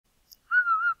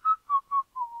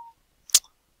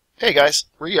Hey guys,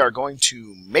 we are going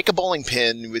to make a bowling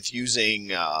pin with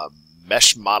using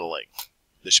mesh modeling.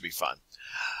 This should be fun.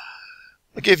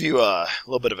 I'll give you a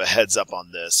little bit of a heads up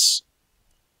on this.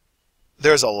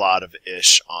 There's a lot of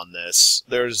ish on this.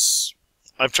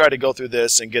 I've tried to go through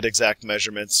this and get exact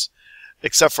measurements,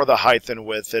 except for the height and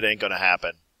width, it ain't going to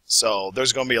happen. So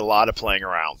there's going to be a lot of playing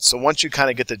around. So once you kind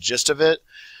of get the gist of it,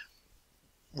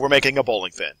 we're making a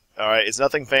bowling pin. Alright, it's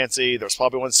nothing fancy. There's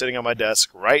probably one sitting on my desk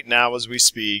right now as we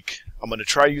speak. I'm going to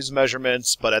try to use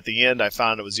measurements, but at the end I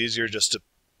found it was easier just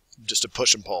to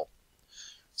push and pull.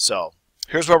 So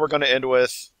here's what we're going to end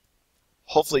with.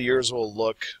 Hopefully yours will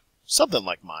look something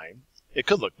like mine. It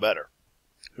could look better.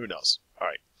 Who knows?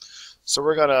 Alright, so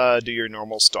we're going to do your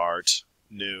normal start,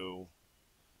 new,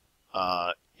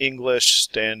 English,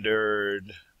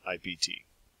 standard, IPT.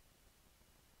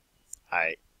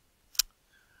 Alright.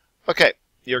 Okay,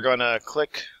 you're going to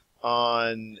click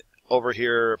on over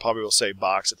here, probably will say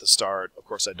box at the start. Of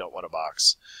course, I don't want a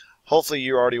box. Hopefully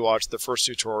you already watched the first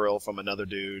tutorial from another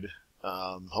dude.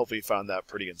 Hopefully you found that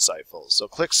pretty insightful. So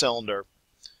click cylinder,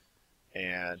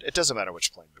 and it doesn't matter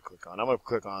which plane you click on. I'm going to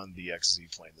click on the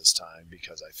XZ plane this time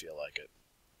because I feel like it.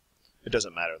 It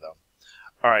doesn't matter though.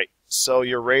 Alright, so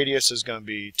your radius is going to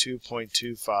be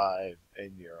 2.25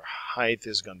 and your height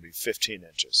is going to be 15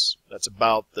 inches. That's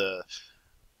about the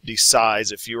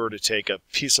size if you were to take a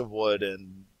piece of wood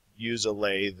and use a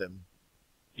lathe and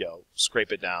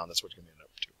scrape it down. That's what you're going to end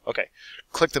up to. Okay,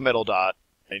 click the middle dot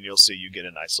and you'll see you get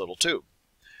a nice little tube.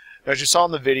 Now, as you saw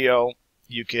in the video,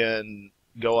 you can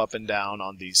go up and down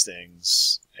on these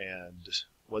things, and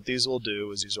what these will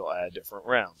do is these will add different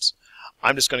rounds.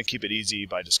 I'm just going to keep it easy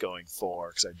by just going 4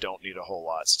 because I don't need a whole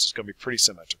lot. So it's just going to be pretty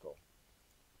symmetrical.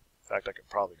 In fact, I could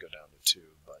probably go down to 2,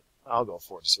 but I'll go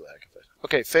 4 just for the heck of it.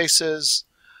 Okay, faces.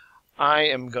 I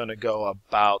am going to go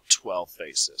about 12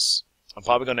 faces. I'm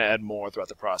probably going to add more throughout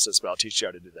the process, but I'll teach you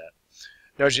how to do that.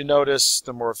 Now, as you notice,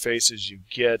 the more faces you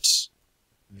get,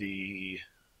 the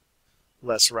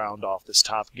less round off this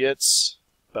top gets.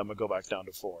 But I'm going to go back down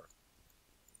to 4.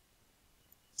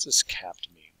 What's this capped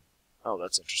mean? Oh,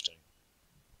 that's interesting.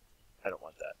 I don't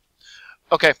want that.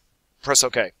 Okay, press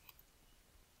OK.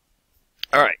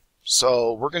 Alright,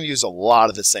 so we're going to use a lot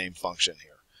of the same function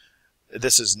here.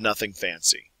 This is nothing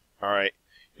fancy. Alright,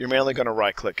 you're mainly going to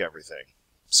right-click everything.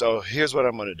 So here's what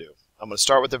I'm going to do. I'm going to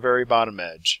start with the very bottom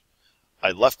edge. I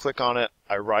left-click on it,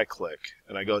 I right-click,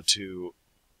 and I go to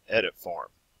Edit Form.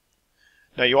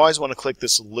 Now you always want to click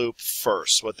this loop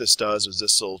first. What this does is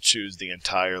this will choose the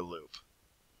entire loop.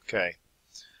 Okay.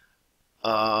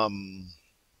 And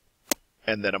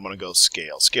then I'm going to go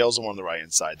Scale. Scale's the one on the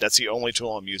right-hand side. That's the only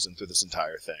tool I'm using through this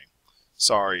entire thing.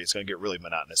 Sorry, it's going to get really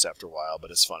monotonous after a while,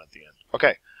 but it's fun at the end.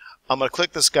 Okay. I'm going to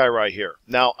click this guy right here.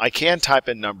 Now, I can type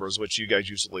in numbers, which you guys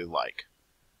usually like.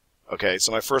 Okay,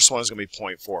 so my first one is going to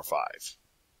be 0.45.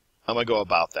 I'm going to go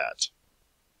about that.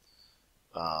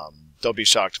 Don't be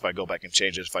shocked if I go back and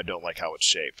change it if I don't like how it's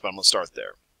shaped. But I'm going to start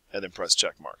there, and then press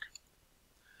check mark.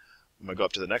 I'm going to go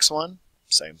up to the next one.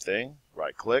 Same thing.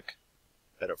 Right-click.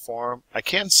 Edit Form. I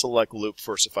can select Loop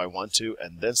first if I want to,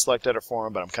 and then select Edit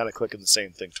Form, but I'm kind of clicking the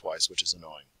same thing twice, which is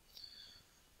annoying.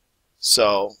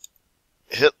 So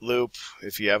hit Loop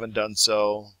if you haven't done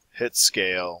so. Hit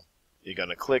Scale. You're going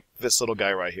to click this little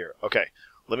guy right here. Okay,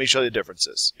 let me show you the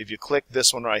differences. If you click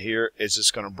this one right here, it's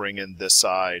just going to bring in this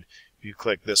side. If you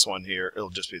click this one here, it'll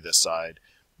just be this side.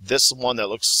 This one that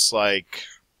looks like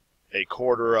a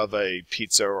quarter of a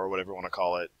pizza or whatever you want to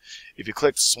call it, if you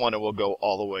click this one, it will go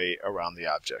all the way around the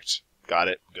object. Got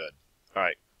it? Good. All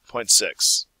right,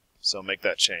 0.6. So make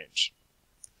that change.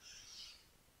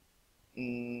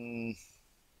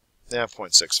 Yeah,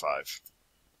 0.65.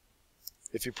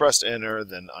 If you pressed enter,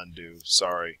 then undo.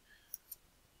 Sorry.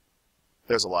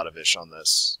 There's a lot of ish on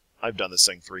this. I've done this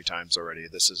thing 3 times already.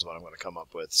 This is what I'm going to come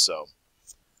up with. So,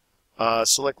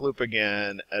 select loop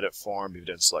again, edit form. You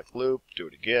didn't select loop. Do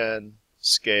it again.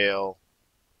 Scale.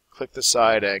 Click the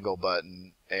side angle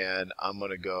button, and I'm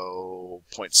going to go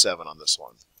 0.7 on this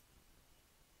one.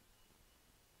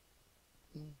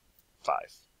 5.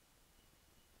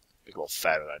 Big little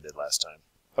fatter than I did last time.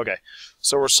 Okay,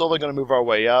 so we're slowly going to move our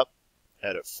way up.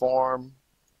 Edit form,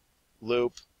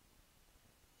 loop,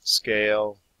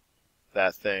 scale,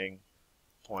 that thing,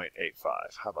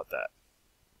 0.85. How about that?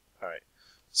 Alright,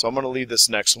 so I'm going to leave this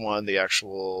next one, the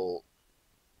actual,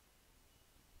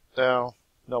 no,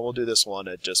 we'll do this one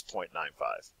at just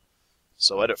 0.95.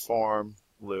 So edit form,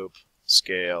 loop,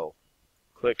 scale,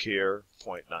 click here,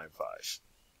 0.95.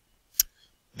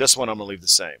 This one I'm going to leave the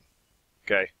same.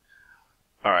 Okay,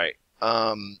 alright.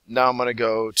 Now I'm going to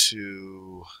go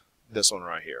to this one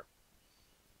right here.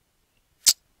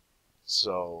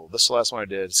 So this is the last one I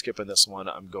did. Skipping this one,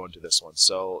 I'm going to this one.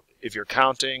 So if you're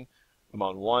counting, I'm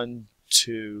on 1,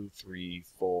 2, 3,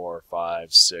 4,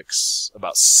 5, 6,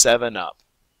 about 7 up.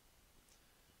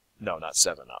 No, not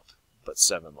 7 up, but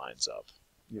 7 lines up.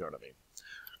 You know what I mean.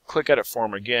 Click Edit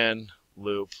Form again,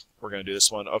 loop. We're going to do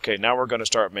this one. Okay, now we're going to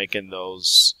start making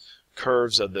those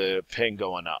curves of the pin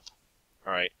going up.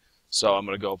 All right, so I'm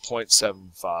going to go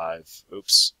 0.75.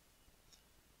 Oops.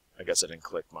 I guess I didn't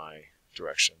click my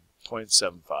direction.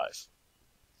 0.75.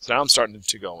 So now I'm starting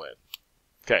to go in.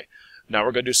 Okay, now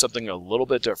we're going to do something a little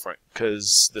bit different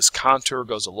because this contour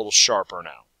goes a little sharper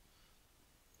now.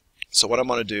 So what I'm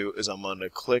going to do is I'm going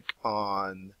to click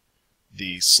on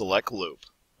the select loop.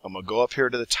 I'm going to go up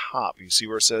here to the top. You see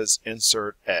where it says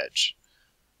Insert Edge.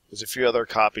 There's a few other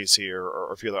copies here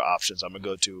or a few other options. I'm going to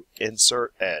go to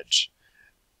Insert Edge.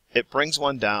 It brings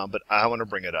one down, but I want to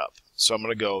bring it up. So I'm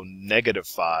going to go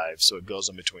 -5 so it goes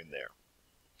in between there.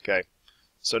 Okay,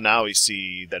 so now we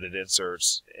see that it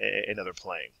inserts another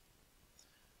plane.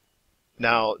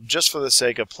 Now, just for the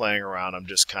sake of playing around, I'm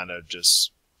just kind of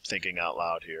just thinking out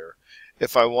loud here.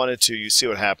 If I wanted to, you see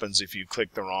what happens if you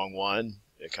click the wrong one.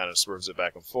 It kind of swerves it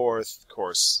back and forth. Of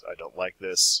course, I don't like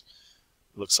this.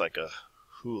 It looks like a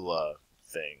hula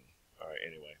thing. All right,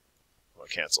 anyway, I'll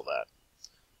cancel that.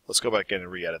 Let's go back in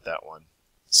and re-edit that one.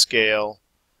 Scale.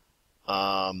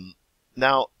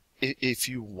 Now, if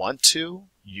you want to,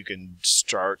 you can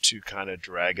start to kind of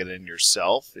drag it in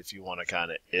yourself if you want to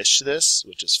kind of ish this,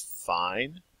 which is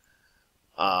fine.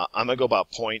 I'm going to go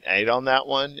about 0.8 on that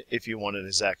one if you want an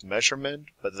exact measurement,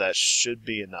 but that should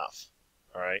be enough.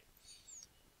 All right.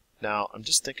 Now, I'm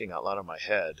just thinking out loud in my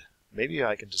head. Maybe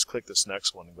I can just click this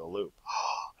next one and go loop.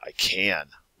 I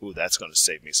can. Ooh, that's going to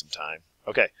save me some time.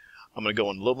 Okay. I'm going to go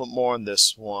in a little bit more on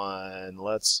this one.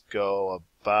 Let's go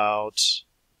about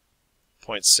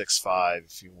 0.65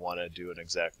 if you want to do an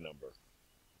exact number.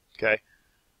 Okay?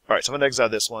 All right, so I'm going to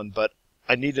exit this one, but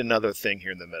I need another thing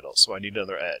here in the middle, so I need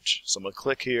another edge. So I'm going to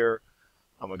click here.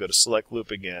 I'm going to go to Select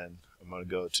Loop again. I'm going to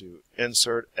go to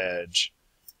Insert Edge,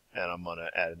 and I'm going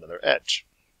to add another edge.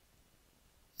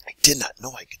 I did not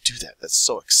know I could do that. That's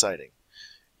so exciting.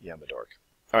 Yeah, I'm a dork.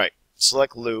 All right,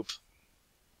 Select Loop.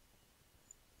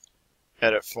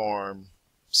 Edit Form,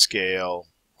 Scale,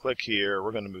 click here.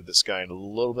 We're going to move this guy in a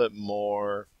little bit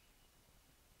more.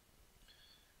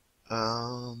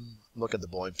 Look at the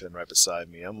bowling pin right beside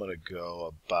me. I'm going to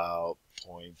go about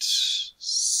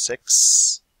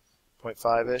 0.6,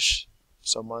 0.5-ish,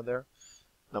 somewhere there.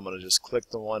 And I'm going to just click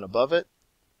the one above it,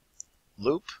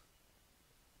 loop.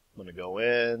 I'm going to go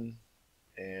in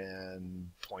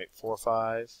and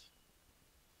 0.45.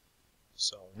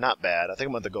 So not bad. I think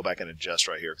I'm going to go back and adjust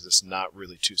right here because it's not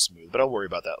really too smooth, but I'll worry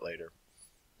about that later.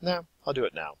 Nah, I'll do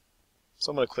it now.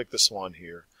 So I'm going to click this one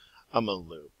here. I'm going to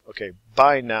loop. Okay,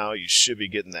 by now you should be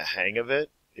getting the hang of it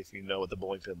if you know what the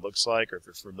bowling pin looks like or if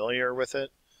you're familiar with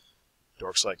it.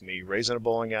 Dorks like me raising a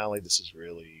bowling alley, this is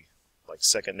really like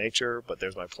second nature, but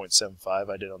there's my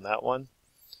 0.75 I did on that one.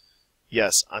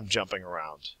 Yes, I'm jumping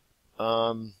around.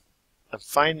 I'm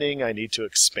finding I need to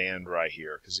expand right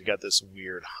here because you got this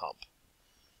weird hump.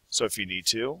 So if you need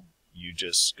to, you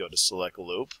just go to Select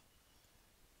Loop,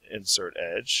 Insert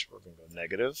Edge. We're going to go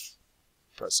negative.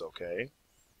 Press OK.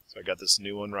 So I got this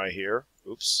new one right here.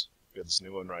 Oops. Got this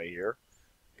new one right here.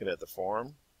 Going to hit the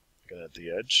form. Going to hit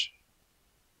the edge.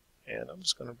 And I'm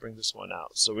just going to bring this one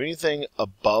out. So anything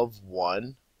above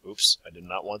 1, oops, I did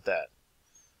not want that.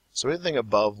 So anything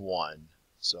above 1,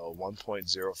 so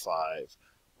 1.05,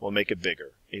 will make it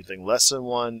bigger. Anything less than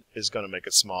 1 is going to make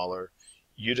it smaller.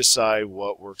 You decide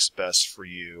what works best for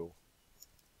you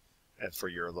and for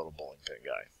your little bowling pin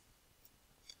guy.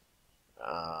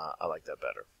 I like that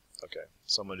better. Okay,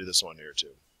 so I'm going to do this one here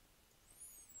too.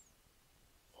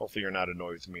 Hopefully you're not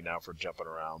annoyed with me now for jumping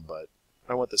around, but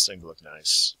I want this thing to look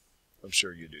nice. I'm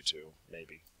sure you do too,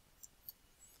 maybe.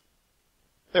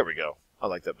 There we go. I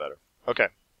like that better. Okay,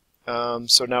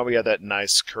 so now we have that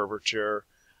nice curvature.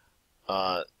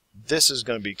 This is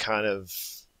going to be kind of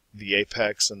the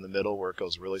apex in the middle where it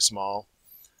goes really small,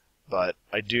 but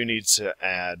I do need to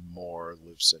add more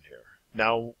loops in here.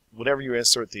 Now, whenever you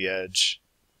insert the edge,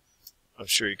 I'm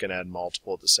sure you can add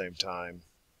multiple at the same time.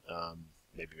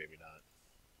 Maybe, maybe not.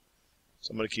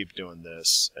 So I'm going to keep doing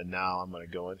this, and now I'm going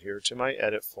to go in here to my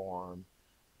edit form,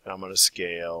 and I'm going to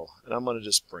scale, and I'm going to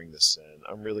just bring this in.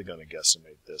 I'm really going to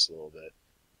guesstimate this a little bit.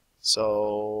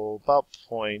 So about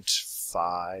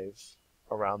 0.5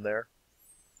 around there.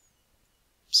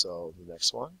 So the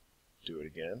next one, do it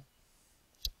again.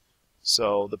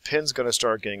 So the pin's going to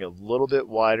start getting a little bit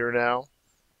wider now,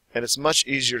 and it's much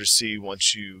easier to see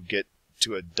once you get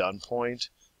to a done point.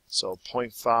 So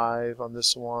 0.5 on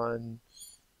this one.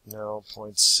 No,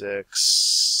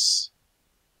 0.6.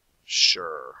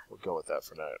 Sure, we'll go with that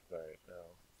for now. Right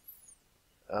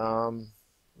now.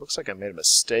 Looks like I made a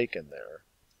mistake in there,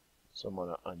 so I'm going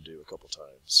to undo a couple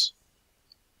times.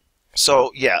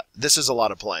 So yeah, this is a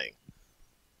lot of playing.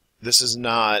 This is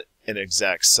not an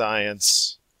exact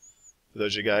science. For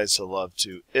those of you guys who love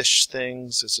to ish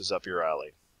things, this is up your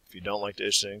alley. If you don't like to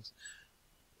ish things,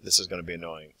 this is going to be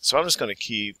annoying. So I'm just going to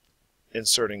keep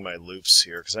inserting my loops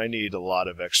here because I need a lot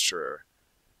of extra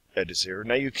edges here.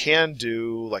 Now you can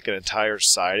do like an entire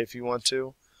side if you want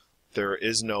to. There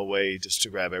is no way just to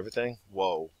grab everything.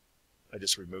 Whoa, I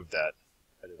just removed that.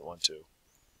 I didn't want to.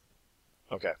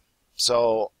 Okay,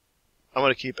 so I'm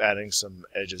going to keep adding some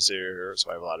edges here so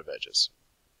I have a lot of edges.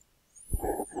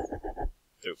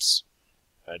 Oops,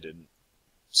 I didn't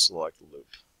select the loop.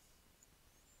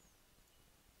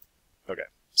 Okay,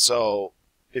 so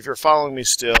if you're following me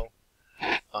still,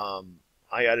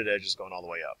 I added edges going all the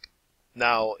way up.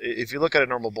 Now, if you look at a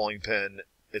normal bowling pin,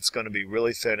 it's going to be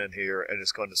really thin in here, and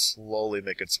it's going to slowly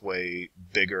make its way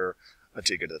bigger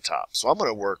until you get to the top. So I'm going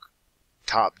to work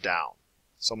top down.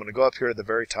 So I'm going to go up here at the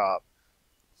very top,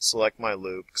 select my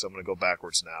loop, because I'm going to go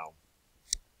backwards now.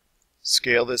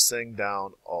 Scale this thing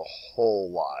down a whole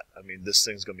lot. I mean, this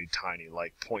thing's going to be tiny,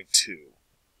 like 0.2.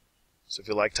 So if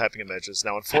you like typing in edges.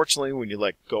 Now, unfortunately, when you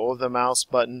let go of the mouse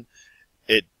button,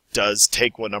 it does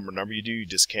take what number you do. You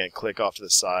just can't click off to the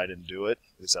side and do it.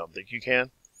 At least I don't think you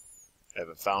can. I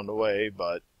haven't found a way,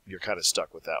 but you're kind of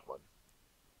stuck with that one.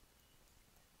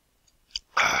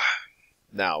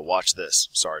 Now, watch this.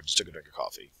 Sorry, just took a drink of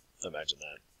coffee. Imagine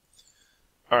that.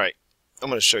 Alright, I'm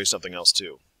going to show you something else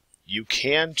too. You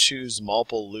can choose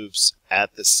multiple loops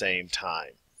at the same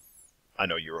time. I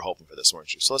know you were hoping for this,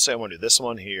 weren't you? So let's say I want to do this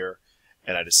one here,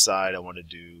 and I decide I want to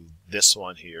do this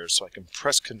one here. So I can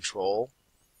press Control.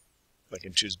 I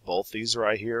can choose both these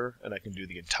right here, and I can do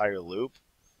the entire loop.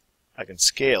 I can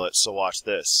scale it, so watch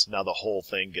this. Now the whole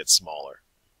thing gets smaller,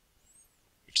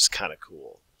 which is kind of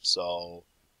cool. So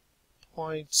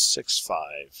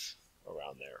 0.65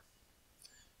 around there.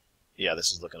 Yeah,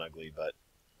 this is looking ugly, but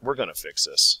we're going to fix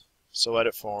this. So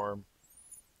edit form,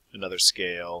 another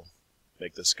scale,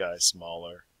 make this guy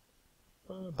smaller,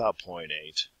 about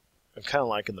 0.8. I'm kind of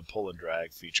liking the pull and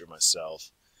drag feature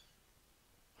myself.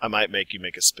 I might make you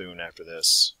make a spoon after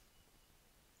this,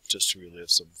 just to relive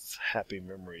some happy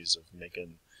memories of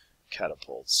making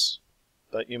catapults.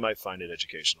 But you might find it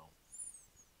educational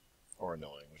or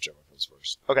annoying, whichever comes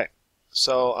first. Okay,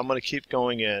 so I'm going to keep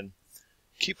going in,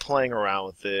 keep playing around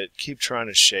with it, keep trying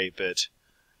to shape it.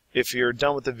 If you're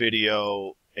done with the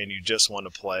video and you just want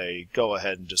to play, go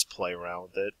ahead and just play around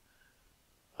with it.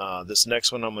 This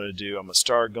next one I'm going to do, I'm going to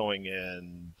start going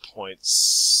in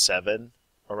 0.7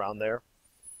 around there.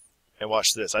 And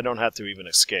watch this. I don't have to even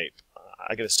escape.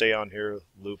 I got to stay on here,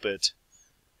 loop it,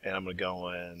 and I'm going to go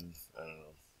in, I don't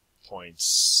know,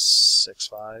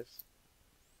 0.65.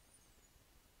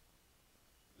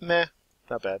 Meh,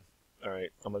 not bad.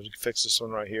 Alright, I'm going to fix this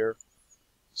one right here.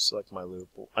 Select my loop.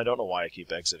 I don't know why I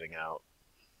keep exiting out.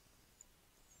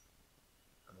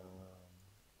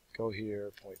 Go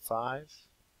here, 0.5.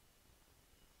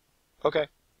 Okay,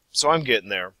 so I'm getting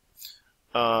there.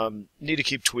 Need to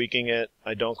keep tweaking it.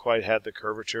 I don't quite have the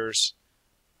curvatures.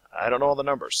 I don't know all the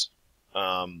numbers.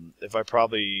 If I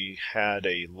probably had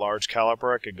a large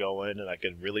caliper, I could go in and I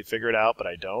could really figure it out, but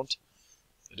I don't.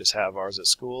 I just have ours at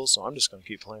school, so I'm just going to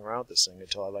keep playing around with this thing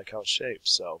until I like how it's shaped.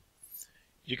 So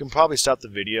you can probably stop the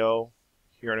video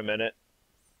here in a minute.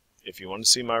 If you want to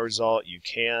see my result, you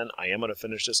can. I am going to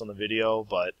finish this on the video,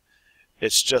 but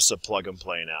it's just a plug and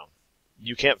play now.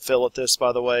 You can't fillet this,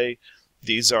 by the way.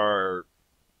 These are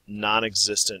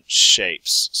non-existent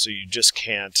shapes, so you just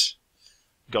can't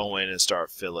go in and start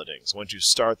filleting. So once you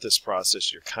start this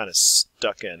process, you're kind of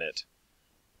stuck in it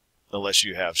unless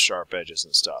you have sharp edges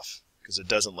and stuff, because it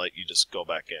doesn't let you just go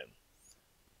back in.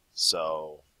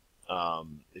 So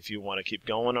if you want to keep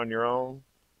going on your own,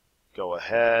 go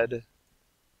ahead.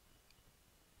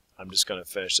 I'm just going to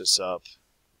finish this up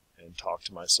and talk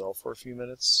to myself for a few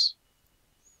minutes.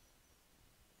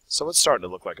 So it's starting to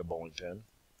look like a bowling pin.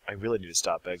 I really need to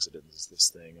stop exiting this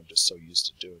thing. I'm just so used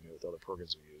to doing it with other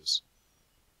programs we use.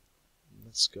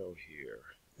 Let's go here.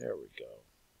 There we go.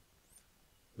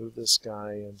 Move this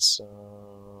guy in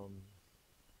some.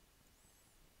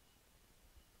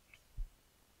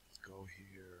 Go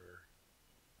here.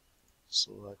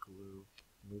 Select loop.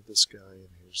 Move this guy in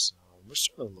here some. We're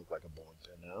starting to look like a bowling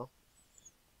pin now.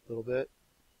 A little bit.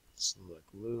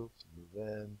 Select loop. Move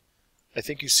in. I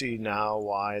think you see now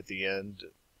why at the end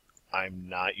I'm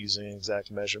not using exact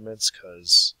measurements,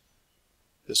 because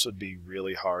This would be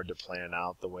really hard to plan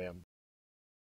out the way I'm